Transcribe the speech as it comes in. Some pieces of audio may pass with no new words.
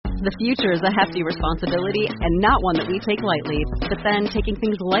The future is a hefty responsibility and not one that we take lightly. But then taking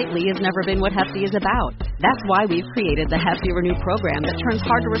things lightly has never been what Hefty is about. That's why we've created the Hefty Renew program that turns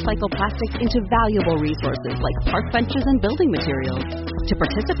hard-to-recycle plastics into valuable resources like park benches and building materials. To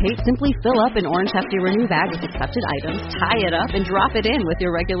participate, simply fill up an orange Hefty Renew bag with accepted items, tie it up, and drop it in with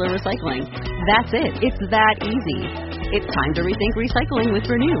your regular recycling. That's it. It's that easy. It's time to rethink recycling with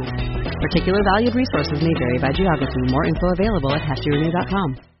Renew. Particular valued resources may vary by geography. More info available at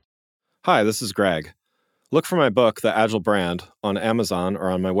heftyrenew.com. Hi, this is Greg. Look for my book, The Agile Brand, on Amazon or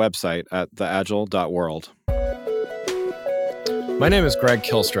on my website at theagile.world. My name is Greg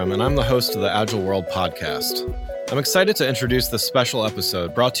Kihlstrom, and I'm the host of the Agile World podcast. I'm excited to introduce this special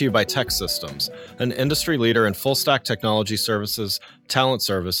episode brought to you by TEKSystems, an industry leader in full-stack technology services, talent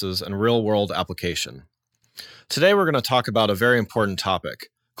services, and real-world application. Today, we're going to talk about a very important topic,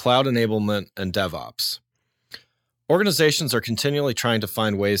 cloud enablement and DevOps. Organizations are continually trying to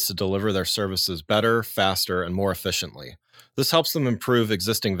find ways to deliver their services better, faster, and more efficiently. This helps them improve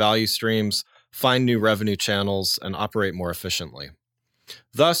existing value streams, find new revenue channels, and operate more efficiently.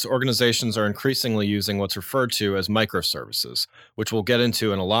 Thus, organizations are increasingly using what's referred to as microservices, which we'll get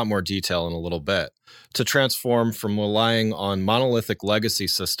into in a lot more detail in a little bit, to transform from relying on monolithic legacy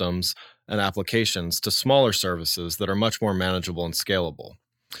systems and applications to smaller services that are much more manageable and scalable.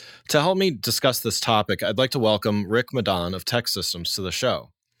 To help me discuss this topic, I'd like to welcome Rick Madan of TEKSystems to the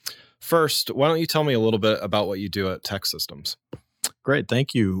show. First, why don't you tell me a little bit about what you do at TEKSystems? Great.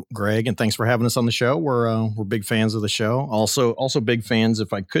 Thank you, Greg, and thanks for having us on the show. We're big fans of the show. Also big fans,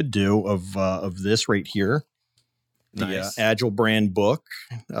 if I could do, of this right here. Nice. The Agile brand book,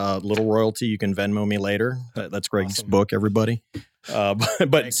 little royalty. You can Venmo me later. That's Greg's book, everybody.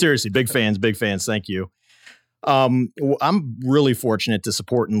 But seriously, big fans. Thank you. I'm really fortunate to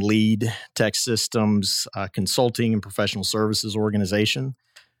support and lead TEKSystems consulting and professional services organization.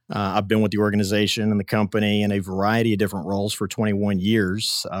 I've been with the organization and the company in a variety of different roles for 21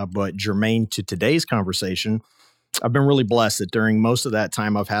 years. But germane to today's conversation, I've been really blessed that during most of that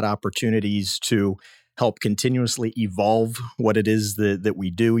time, I've had opportunities to help continuously evolve what it is that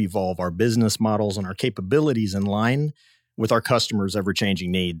we do, evolve our business models and our capabilities in line with our customers'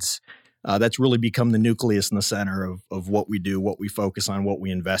 ever-changing needs. That's really become the nucleus and the center of what we do, what we focus on, what we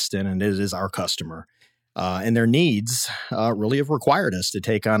invest in, and it is our customer. And their needs really have required us to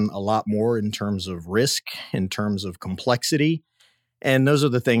take on a lot more in terms of risk, in terms of complexity. And those are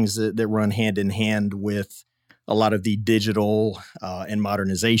the things that run hand in hand with a lot of the digital and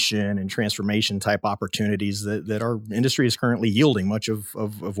modernization and transformation type opportunities that our industry is currently yielding, much of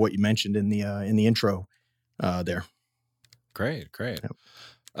what you mentioned in the intro there. Great. Yep.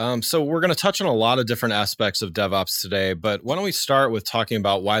 So we're going to touch on a lot of different aspects of DevOps today, but why don't we start with talking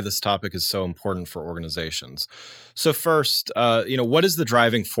about why this topic is so important for organizations? So first, what is the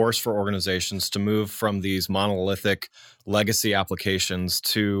driving force for organizations to move from these monolithic legacy applications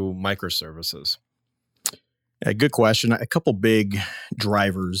to microservices? Yeah, good question. A couple big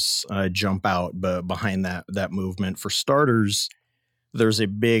drivers jump out behind that movement. For starters, there's a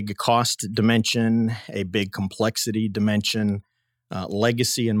big cost dimension, a big complexity dimension.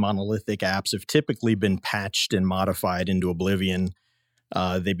 Legacy and monolithic apps have typically been patched and modified into oblivion.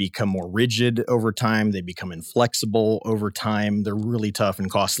 They become more rigid over time. They become inflexible over time. They're really tough and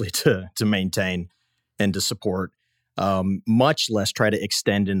costly to maintain and to support. Much less try to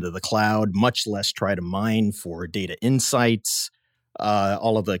extend into the cloud, much less try to mine for data insights,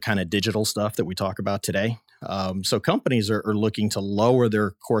 all of the kind of digital stuff that we talk about today. So companies are looking to lower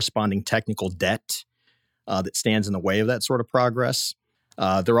their corresponding technical debt that stands in the way of that sort of progress.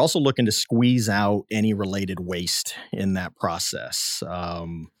 They're also looking to squeeze out any related waste in that process.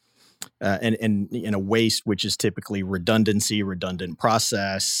 And in a waste, which is typically redundancy, redundant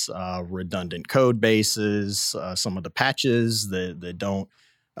process, redundant code bases, some of the patches that don't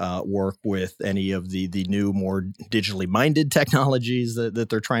work with any of the new, more digitally minded technologies that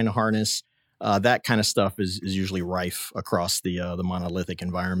they're trying to harness. That kind of stuff is usually rife across the monolithic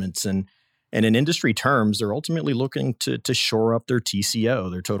environments. And in industry terms, they're ultimately looking to shore up their TCO,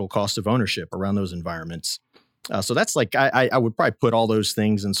 their total cost of ownership around those environments. So that's like, I would probably put all those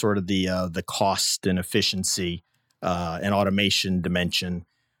things in sort of the cost and efficiency and automation dimension.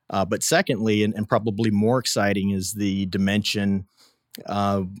 But secondly, and probably more exciting, is the dimension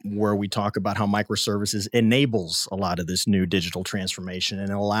where we talk about how microservices enables a lot of this new digital transformation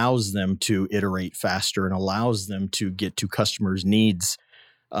and allows them to iterate faster and allows them to get to customers' needs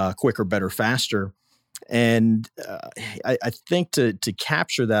quicker, better, faster. And I think to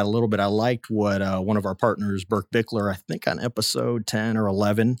capture that a little bit, I liked what one of our partners, Burke Bickler, I think on episode 10 or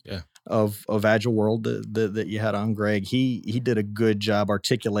 11, of Agile World that you had on, Greg, he did a good job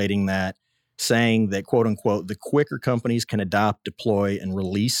articulating that, saying that, quote unquote, the quicker companies can adopt, deploy, and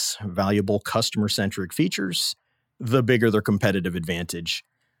release valuable customer-centric features, the bigger their competitive advantage.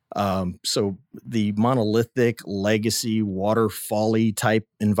 So the monolithic, legacy, waterfall-y type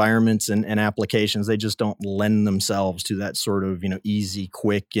environments and applications, they just don't lend themselves to that sort of, easy,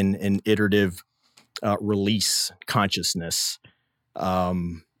 quick, and iterative release consciousness.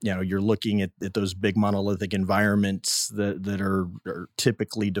 You're looking at those big monolithic environments that are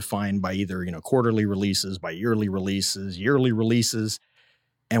typically defined by either, quarterly releases, by yearly releases.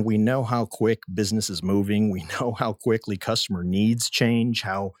 And we know how quick business is moving. We know how quickly customer needs change,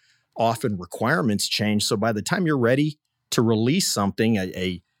 how often requirements change. So by the time you're ready to release something,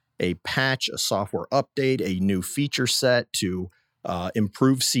 a patch, a software update, a new feature set to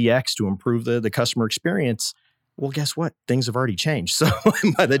improve CX, to improve the customer experience, well, guess what? Things have already changed. So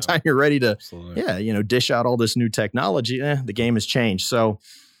by the time you're ready to, dish out all this new technology, the game has changed. So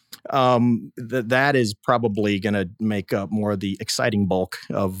that is probably going to make up more of the exciting bulk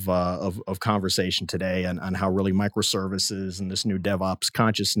of conversation today on how really microservices and this new DevOps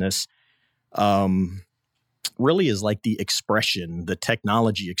consciousness really is like the expression, the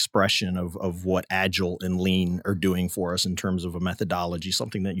technology expression of what Agile and Lean are doing for us in terms of a methodology,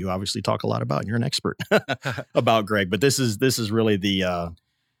 something that you obviously talk a lot about and you're an expert about, Greg. But this is really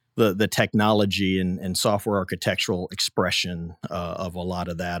the technology and software architectural expression of a lot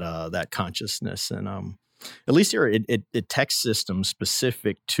of that consciousness. And at least here at TEKSystems,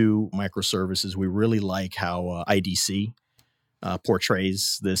 specific to microservices, we really like how IDC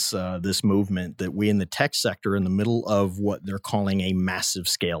portrays this movement that we in the tech sector are in the middle of what they're calling a massive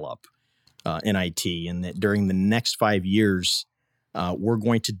scale up in IT, and that during the next 5 years, we're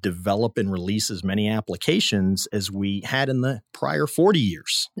going to develop and release as many applications as we had in the prior 40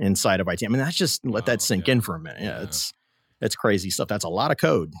 years inside of IT. I mean, that's just let that sink in for a minute. Yeah, it's crazy stuff. That's a lot of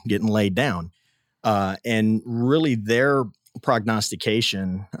code getting laid down. And really their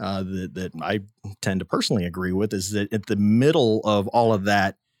prognostication that I tend to personally agree with is that at the middle of all of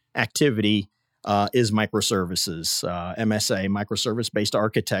that activity is microservices. MSA, microservice-based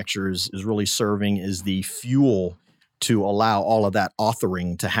architectures, is really serving as the fuel to allow all of that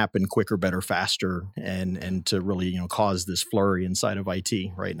authoring to happen quicker, better, faster, and to really cause this flurry inside of IT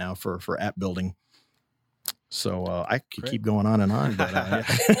right now for app building. So I could keep going on and on, but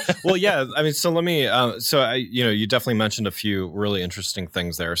well, yeah. I mean, so let me. You definitely mentioned a few really interesting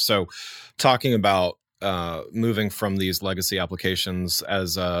things there. So, talking about moving from these legacy applications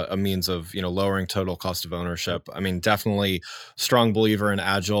as a means of lowering total cost of ownership. I mean, definitely strong believer in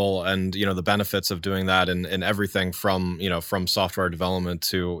Agile and the benefits of doing that and everything from from software development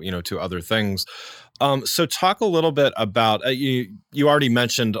to to other things. So talk a little bit about you already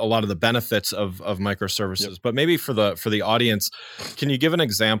mentioned a lot of the benefits of microservices, but maybe for the audience, can you give an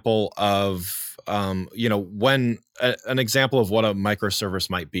example of when an example of what a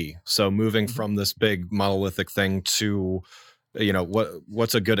microservice might be? So moving from this big monolithic thing to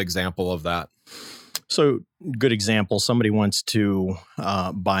what's a good example of that? So good example, somebody wants to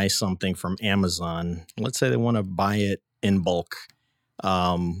buy something from Amazon. Let's say they want to buy it in bulk.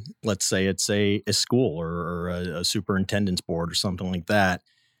 Let's say it's a school or a superintendent's board or something like that.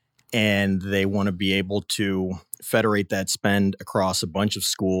 And they want to be able to federate that spend across a bunch of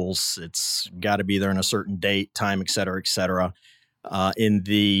schools. It's got to be there in a certain date, time, et cetera, et cetera. In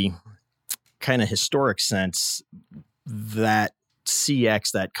the kind of historic sense, that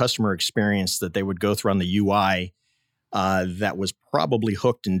CX, that customer experience that they would go through on the UI, that was probably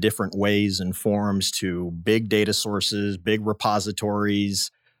hooked in different ways and forms to big data sources, big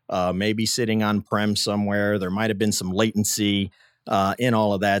repositories, maybe sitting on-prem somewhere. There might have been some latency in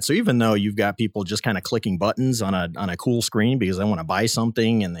all of that. So even though you've got people just kind of clicking buttons on a cool screen because they want to buy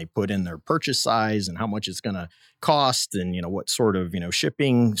something and they put in their purchase size and how much it's going to cost and what sort of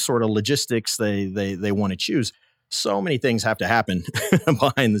shipping sort of logistics they want to choose. So many things have to happen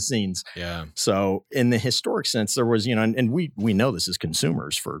behind the scenes. Yeah. So in the historic sense, there was, and we know this as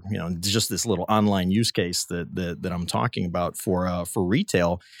consumers for, just this little online use case that I'm talking about for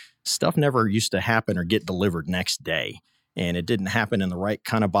retail. Stuff never used to happen or get delivered next day. And it didn't happen in the right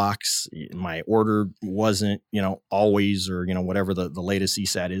kind of box. My order wasn't, always, or, whatever the latest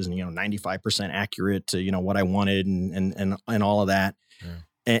CSAT is, and, 95% accurate to, what I wanted and all of that. Yeah.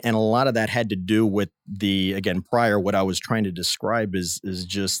 And a lot of that had to do with what I was trying to describe is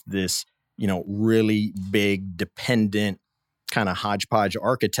just this, really big dependent kind of hodgepodge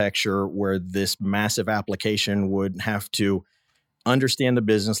architecture where this massive application would have to understand the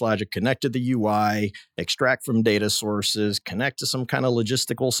business logic, connect to the UI, extract from data sources, connect to some kind of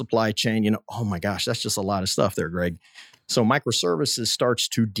logistical supply chain. Oh my gosh, that's just a lot of stuff there, Greg. So microservices starts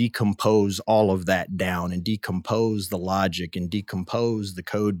to decompose all of that down and decompose the logic and decompose the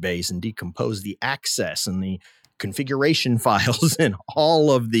code base and decompose the access and the configuration files and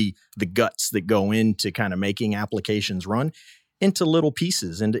all of the guts that go into kind of making applications run into little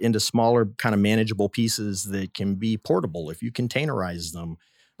pieces, into smaller kind of manageable pieces that can be portable if you containerize them.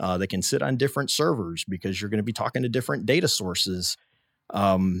 They can sit on different servers because you're going to be talking to different data sources.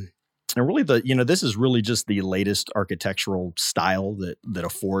 And really, this is really just the latest architectural style that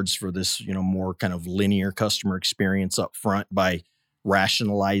affords for this, more kind of linear customer experience up front by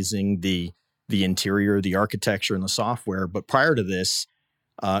rationalizing the interior, the architecture, and the software. But prior to this,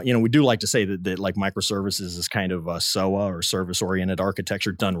 we do like to say that like microservices is kind of a SOA or service-oriented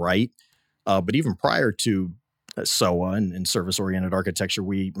architecture done right. But even prior to SOA and service-oriented architecture,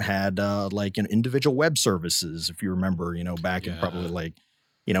 we had individual web services, if you remember, back in probably like,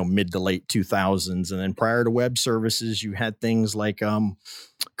 mid to late 2000s. And then prior to web services, you had things like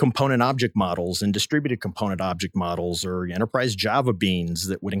component object models and distributed component object models or enterprise Java beans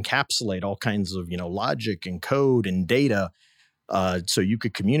that would encapsulate all kinds of, logic and code and data. So you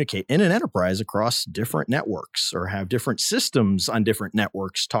could communicate in an enterprise across different networks or have different systems on different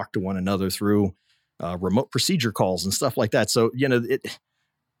networks talk to one another through remote procedure calls and stuff like that. So,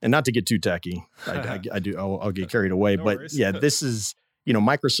 and not to get too techy, I'll get carried away. No but worries. Yeah, this is,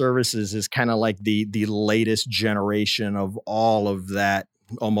 microservices is kind of like the latest generation of all of that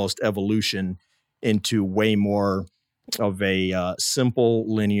almost evolution into way more of a simple,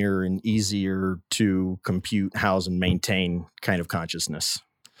 linear, and easier to compute, house, and maintain kind of consciousness.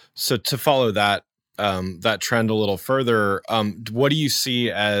 So to follow that trend a little further, what do you see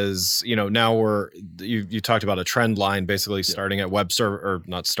as, now you talked about a trend line basically starting at web server, or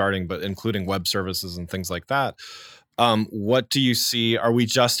not starting, but including web services and things like that. What do you see? Are we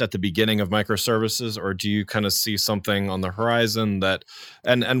just at the beginning of microservices, or do you kind of see something on the horizon that,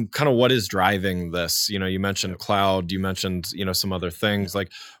 and kind of what is driving this? You mentioned cloud, you mentioned, some other things.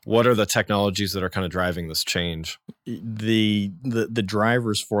 Like, what are the technologies that are kind of driving this change? The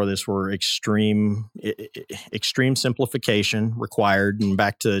drivers for this were extreme simplification required, and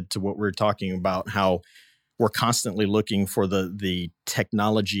back to what we were talking about, how we're constantly looking for the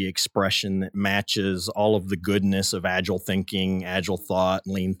technology expression that matches all of the goodness of agile thinking, agile thought,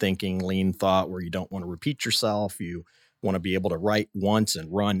 lean thinking, lean thought, where you don't want to repeat yourself. You want to be able to write once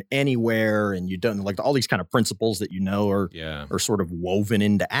and run anywhere. And you don't like all these kind of principles that are sort of woven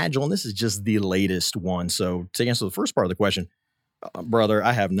into agile. And this is just the latest one. So to answer the first part of the question, brother,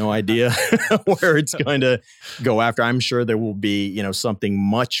 I have no idea where it's going to go after. I'm sure there will be, something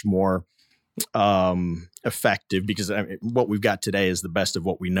much more effective, because what we've got today is the best of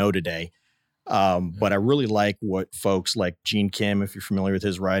what we know today. But I really like what folks like Gene Kim, if you're familiar with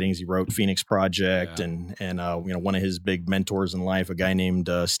his writings, he wrote Phoenix Project, and one of his big mentors in life, a guy named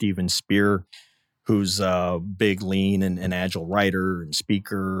Steven Spear, who's a big lean and agile writer and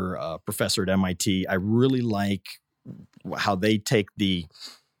speaker, professor at MIT. I really like how they take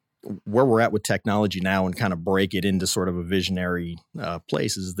where we're at with technology now and kind of break it into sort of a visionary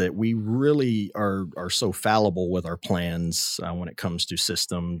place, is that we really are so fallible with our plans when it comes to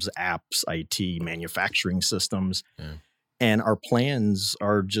systems, apps, IT, manufacturing systems. Yeah. And our plans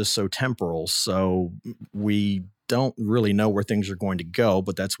are just so temporal. So we don't really know where things are going to go,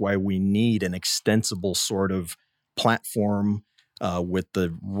 but that's why we need an extensible sort of platform with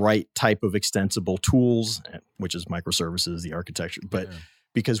the right type of extensible tools, which is microservices, the architecture. But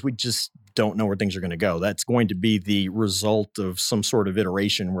because we just don't know where things are going to go. That's going to be the result of some sort of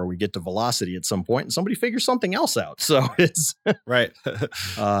iteration where we get to velocity at some point and somebody figures something else out. So it's right.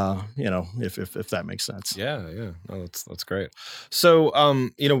 If that makes sense. Yeah. No, that's great. So,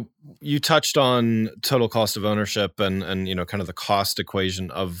 you touched on total cost of ownership and kind of the cost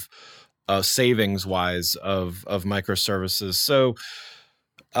equation of savings wise of microservices. So,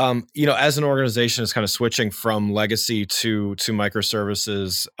 as an organization is kind of switching from legacy to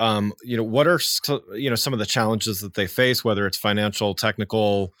microservices, what are, some of the challenges that they face, whether it's financial,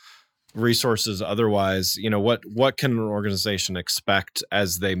 technical, resources, otherwise, what can an organization expect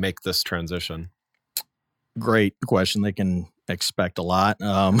as they make this transition? Great question. They can expect a lot.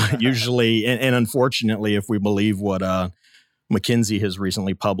 Usually, and unfortunately, if we believe what McKinsey has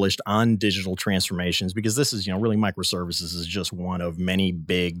recently published on digital transformations, because this is, really microservices is just one of many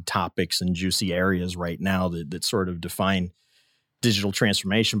big topics and juicy areas right now that sort of define digital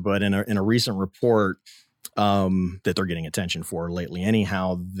transformation. But in a recent report that they're getting attention for lately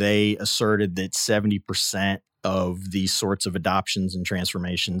anyhow, they asserted that 70% of these sorts of adoptions and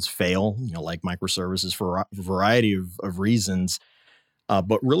transformations fail, like microservices for a variety of reasons.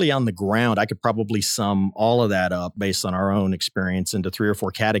 But really on the ground, I could probably sum all of that up based on our own experience into 3 or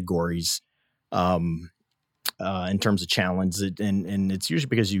 4 categories in terms of challenge. And it's usually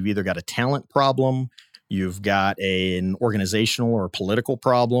because you've either got a talent problem, you've got an organizational or political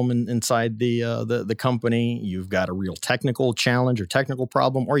problem inside the company, you've got a real technical challenge or technical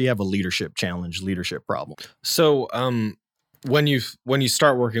problem, or you have a leadership challenge, leadership problem. So when you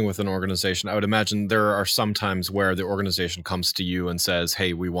start working with an organization, I would imagine there are some times where the organization comes to you and says,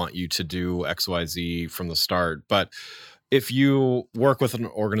 hey, we want you to do XYZ from the start. But if you work with an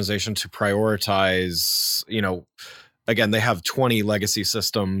organization to prioritize, again, they have 20 legacy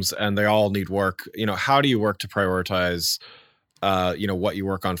systems and they all need work. How do you work to prioritize, what you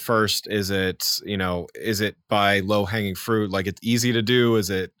work on first? Is it by low hanging fruit? Like it's easy to do? Is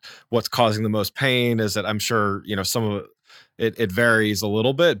it what's causing the most pain? Is it, I'm sure, some of it varies a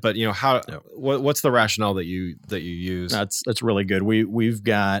little bit, but what's the rationale that you use? That's really good. We've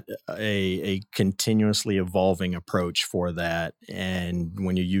got a continuously evolving approach for that. And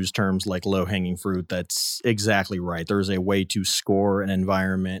when you use terms like low hanging fruit, that's exactly right. There's a way to score an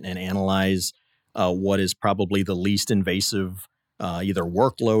environment and analyze what is probably the least invasive either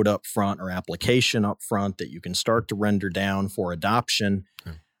workload up front or application up front that you can start to render down for adoption.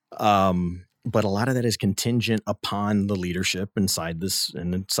 But a lot of that is contingent upon the leadership inside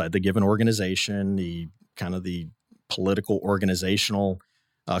the given organization, the political organizational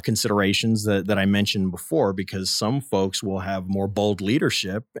considerations that I mentioned before, because some folks will have more bold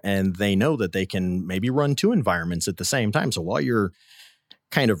leadership and they know that they can maybe run 2 environments at the same time. So while you're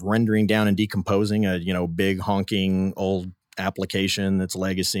kind of rendering down and decomposing a big honking old application that's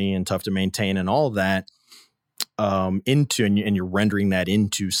legacy and tough to maintain and all of that, and you're rendering that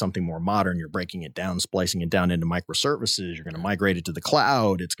into something more modern. You're breaking it down, splicing it down into microservices. You're going to migrate it to the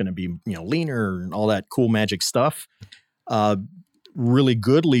cloud. It's going to be leaner and all that cool magic stuff. Really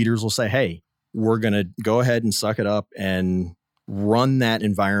good leaders will say, hey, we're going to go ahead and suck it up and run that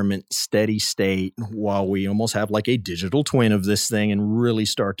environment steady state while we almost have like a digital twin of this thing and really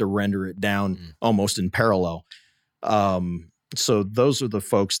start to render it down almost in parallel. So those are the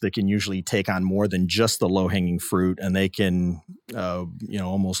folks that can usually take on more than just the low-hanging fruit, and they can,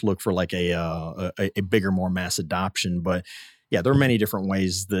 almost look for like a bigger, more mass adoption. But yeah, there are many different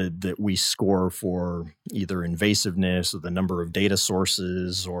ways that we score for either invasiveness or the number of data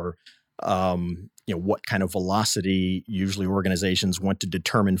sources or, what kind of velocity usually organizations want to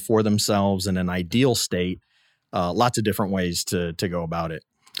determine for themselves in an ideal state. Lots of different ways to go about it.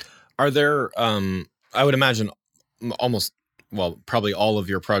 Are there, I would imagine probably all of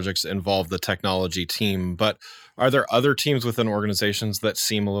your projects involve the technology team, but are there other teams within organizations that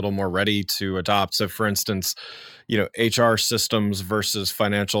seem a little more ready to adopt? So for instance, HR systems versus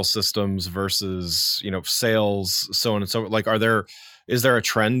financial systems versus, sales, so on and so on. Is there a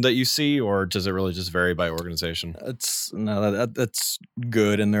trend that you see, or does it really just vary by organization? That's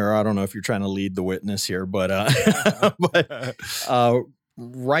good. And I don't know if you're trying to lead the witness here, but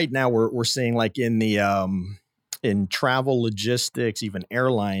right now we're seeing like in travel, logistics, even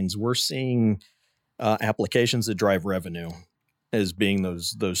airlines, we're seeing applications that drive revenue as being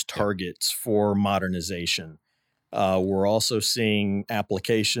those targets for modernization. We're also seeing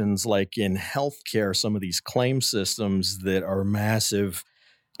applications like in healthcare, some of these claim systems that are massive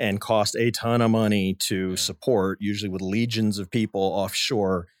and cost a ton of money to support, usually with legions of people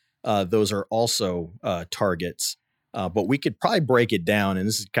offshore. Those are also targets. But we could probably break it down, and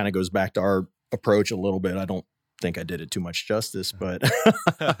this kind of goes back to our approach a little bit. I don't think I did it too much justice, but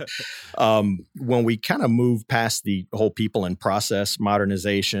when we kind of move past the whole people and process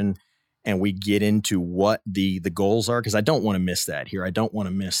modernization and we get into what the goals are, because I don't want to miss that here. I don't want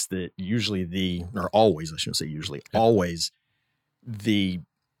to miss that always the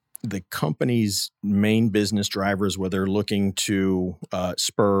company's main business drivers, where they're looking to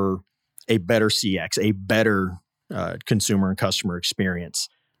spur a better CX, a better consumer and customer experience.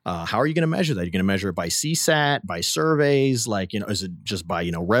 How are you going to measure that? You're going to measure it by CSAT, by surveys, is it just by,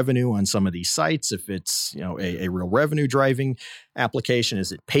 revenue on some of these sites? If it's, a real revenue driving application,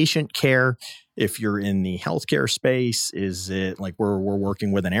 is it patient care? If you're in the healthcare space, is it like we're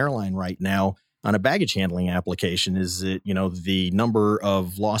working with an airline right now on a baggage handling application? Is it, the number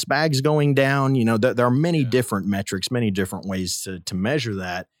of lost bags going down? There are many different metrics, many different ways to measure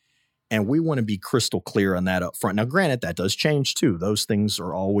that. And we want to be crystal clear on that up front. Now, granted, that does change too. Those things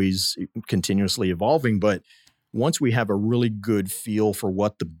are always continuously evolving. But once we have a really good feel for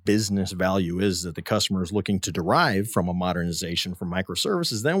what the business value is that the customer is looking to derive from a modernization from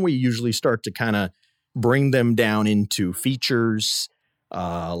microservices, then we usually start to kind of bring them down into features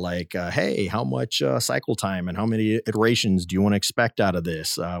hey, how much cycle time and how many iterations do you want to expect out of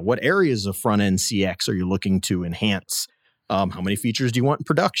this? What areas of front-end CX are you looking to enhance? How many features do you want in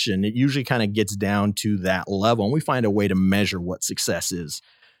production? It usually kind of gets down to that level, and we find a way to measure what success is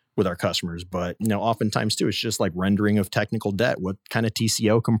with our customers. But, oftentimes too, it's just like rendering of technical debt. What kind of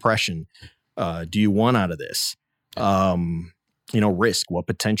TCO compression do you want out of this? Risk. What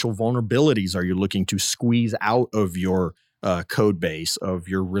potential vulnerabilities are you looking to squeeze out of your code base, of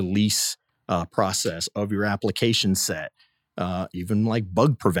your release process, of your application set? Even like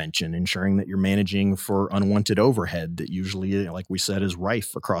bug prevention, ensuring that you're managing for unwanted overhead that usually, like we said, is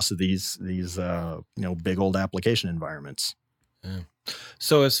rife across these big old application environments. Yeah.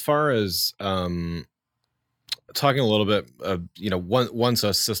 So as far as talking a little bit, once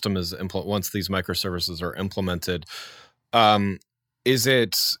a system is once these microservices are implemented, is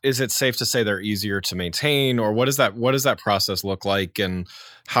it safe to say they're easier to maintain, or what does that process look like, and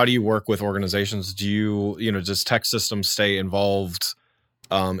how do you work with organizations? Do you does TEKSystems stay involved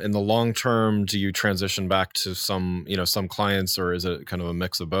in the long term? Do you transition back to some clients, or is it kind of a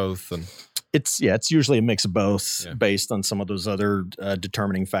mix of both? And it's usually a mix of both, based on some of those other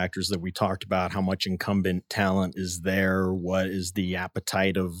determining factors that we talked about. How much incumbent talent is there? What is the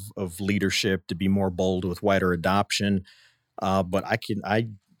appetite of leadership to be more bold with wider adoption? But I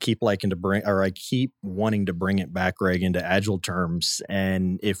keep wanting to bring it back, Greg, into Agile terms.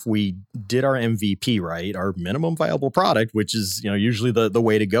 And if we did our MVP right, our minimum viable product, which is usually the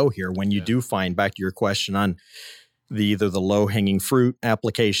way to go here, when you do find, back to your question on either the low hanging fruit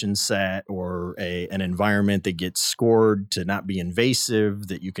application set or an environment that gets scored to not be invasive,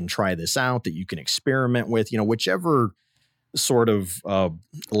 that you can try this out, that you can experiment with, whichever sort of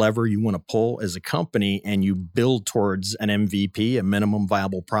lever you want to pull as a company, and you build towards an MVP, a minimum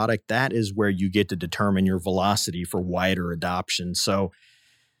viable product, that is where you get to determine your velocity for wider adoption. So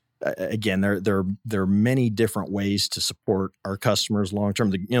again, there are many different ways to support our customers long term.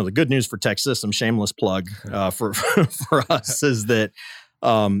 The good news for TEKSystems, shameless plug for us, is that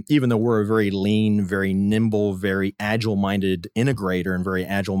even though we're a very lean, very nimble, very agile-minded integrator and very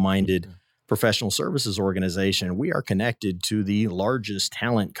agile-minded professional services organization, we are connected to the largest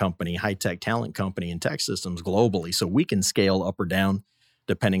talent company, high-tech talent company in TEKSystems globally. So we can scale up or down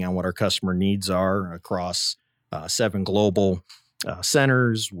depending on what our customer needs are across 7 global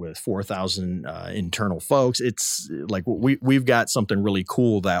centers with 4,000 internal folks. It's like we've got something really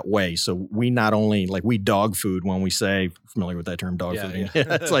cool that way. So we not only we dog food when we say, familiar with that term, dog food.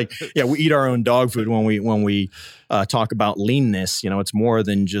 Yeah. It's we eat our own dog food when we talk about leanness. It's more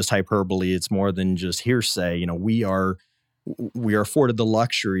than just hyperbole. It's more than just hearsay. We are afforded the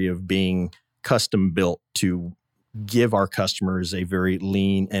luxury of being custom built to give our customers a very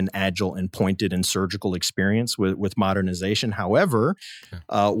lean and agile and pointed and surgical experience with modernization. However,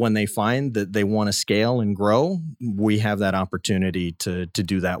 when they find that they want to scale and grow, we have that opportunity to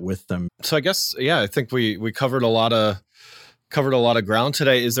do that with them. So I guess, I think we covered a lot of ground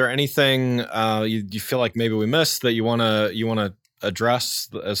today. Is there anything you feel like maybe we missed that you want to address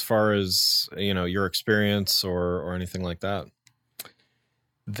as far as your experience or anything like that?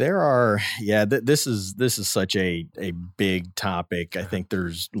 There are, this is such a big topic. I think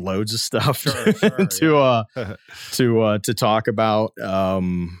there's loads of stuff to talk about.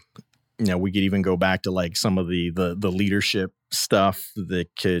 We could even go back to some of the leadership stuff that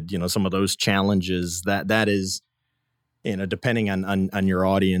could, some of those challenges that is, depending on your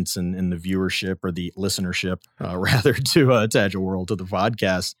audience and the viewership or the listenership, rather to Agile World, to the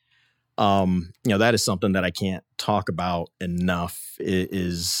podcast. That is something that I can't talk about enough.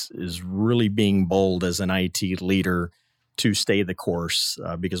 Is really being bold as an IT leader to stay the course.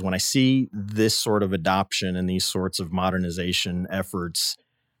 Because when I see this sort of adoption and these sorts of modernization efforts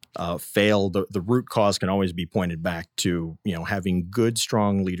fail, the root cause can always be pointed back to having good,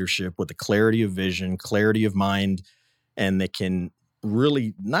 strong leadership with a clarity of vision, clarity of mind, and that can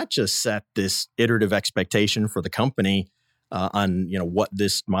really not just set this iterative expectation for the company on what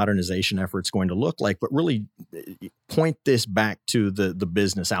this modernization effort is going to look like, but really point this back to the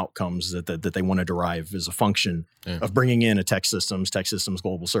business outcomes that they want to derive as a function of bringing in a TEKSystems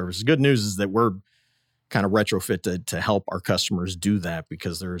Global Services. Good news is that we're kind of retrofitted to help our customers do that,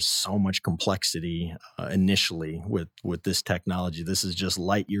 because there's so much complexity initially with this technology. This is just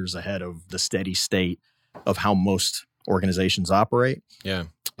light years ahead of the steady state of how most organizations operate. Yeah.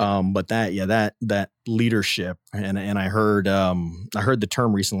 But that leadership, and I heard the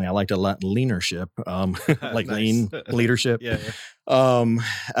term recently. I liked a lot, leanership, like lean leadership. Yeah.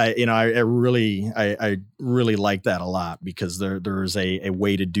 I really like that a lot, because there's a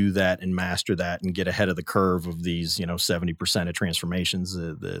way to do that and master that and get ahead of the curve of these 70% of transformations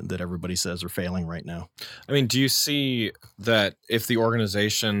that everybody says are failing right now. I mean, do you see that if the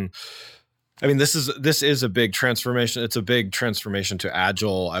organization, I mean, this is a big transformation. It's a big transformation to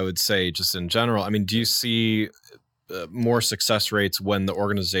Agile, I would say, just in general. I mean, do you see more success rates when the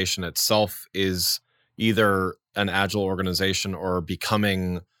organization itself is either an Agile organization or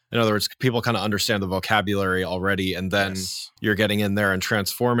becoming, in other words, people kind of understand the vocabulary already, and then you're getting in there and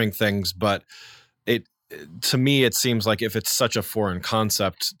transforming things. But to me, it seems like if it's such a foreign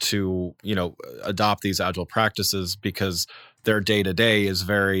concept to, adopt these Agile practices, because their day-to-day is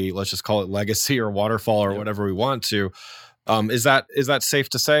very, let's just call it legacy or waterfall or whatever we want to. Is that safe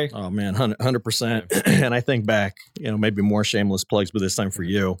to say? Oh man, 100%. And I think back, maybe more shameless plugs, but this time for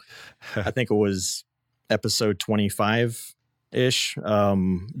you. I think it was episode 25-ish,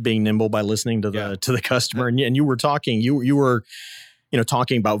 being nimble by listening to the customer. And you were talking, you were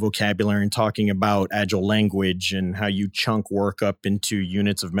talking about vocabulary and talking about Agile language and how you chunk work up into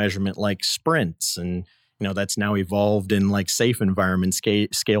units of measurement like sprints. And that's now evolved in like safe environments,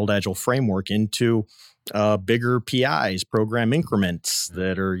 scaled Agile framework into bigger PIs, program increments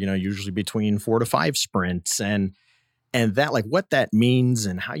that are, usually between 4 to 5 sprints. And that, like, what that means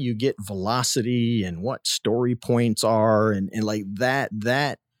and how you get velocity and what story points are and like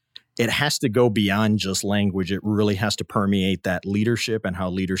that it has to go beyond just language. It really has to permeate that leadership and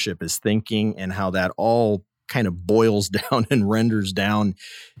how leadership is thinking, and how that all kind of boils down and renders down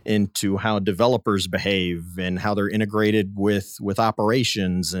into how developers behave and how they're integrated with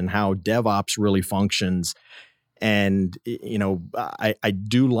operations and how DevOps really functions. And, I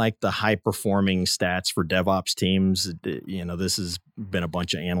do like the high performing stats for DevOps teams. This has been a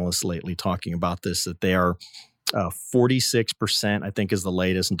bunch of analysts lately talking about this, that they are 46%, I think, is the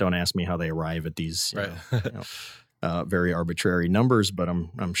latest. And don't ask me how they arrive at these very arbitrary numbers, but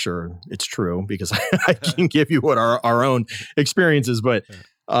I'm sure it's true, because I can give you what our own experiences. But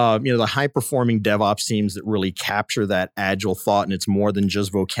the high performing DevOps teams that really capture that Agile thought, and it's more than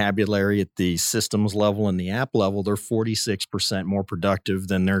just vocabulary at the systems level and the app level, they're 46% more productive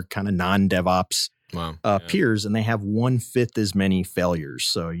than their kind of non-DevOps peers, and they have 1/5 as many failures.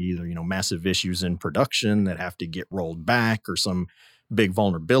 So either massive issues in production that have to get rolled back, or some big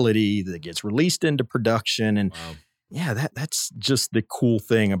vulnerability that gets released into production. And that's just the cool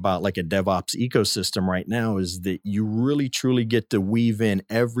thing about like a DevOps ecosystem right now, is that you really truly get to weave in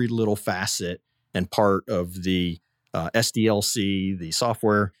every little facet and part of the SDLC, the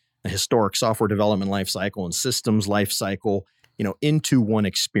historic software development lifecycle and systems lifecycle, into one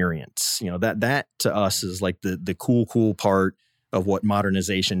experience. That to us is like the cool part of what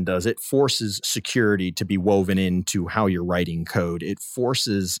modernization does. It forces security to be woven into how you're writing code. It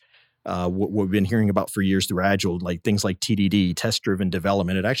forces what we've been hearing about for years through Agile, like things like TDD, test-driven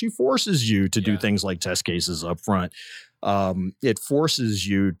development. It actually forces you to do things like test cases up front. It forces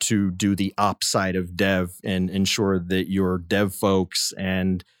you to do the ops side of dev and ensure that your dev folks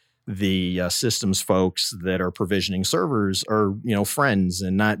and the systems folks that are provisioning servers are, friends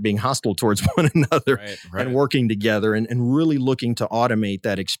and not being hostile towards one another, and working together and really looking to automate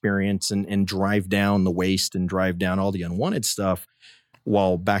that experience and drive down the waste and drive down all the unwanted stuff.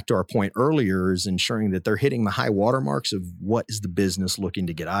 While back to our point earlier, is ensuring that they're hitting the high watermarks of what is the business looking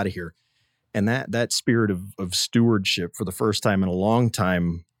to get out of here. And that spirit of stewardship, for the first time in a long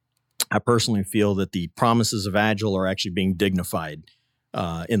time, I personally feel that the promises of Agile are actually being dignified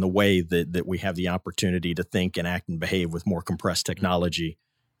in the way that we have the opportunity to think and act and behave with more compressed technology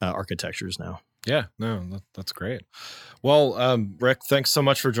architectures now. Yeah, no, that's great. Well, Rick, thanks so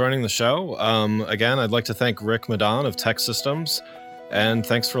much for joining the show. Again, I'd like to thank Rick Madan of TEKSystems, and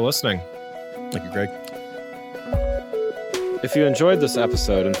thanks for listening. Thank you, Greg. If you enjoyed this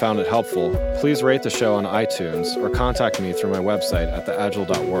episode and found it helpful, please rate the show on iTunes or contact me through my website at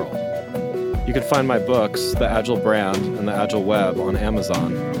theagile.world. You can find my books, The Agile Brand and The Agile Web, on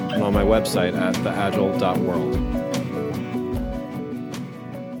Amazon and on my website at theagile.world.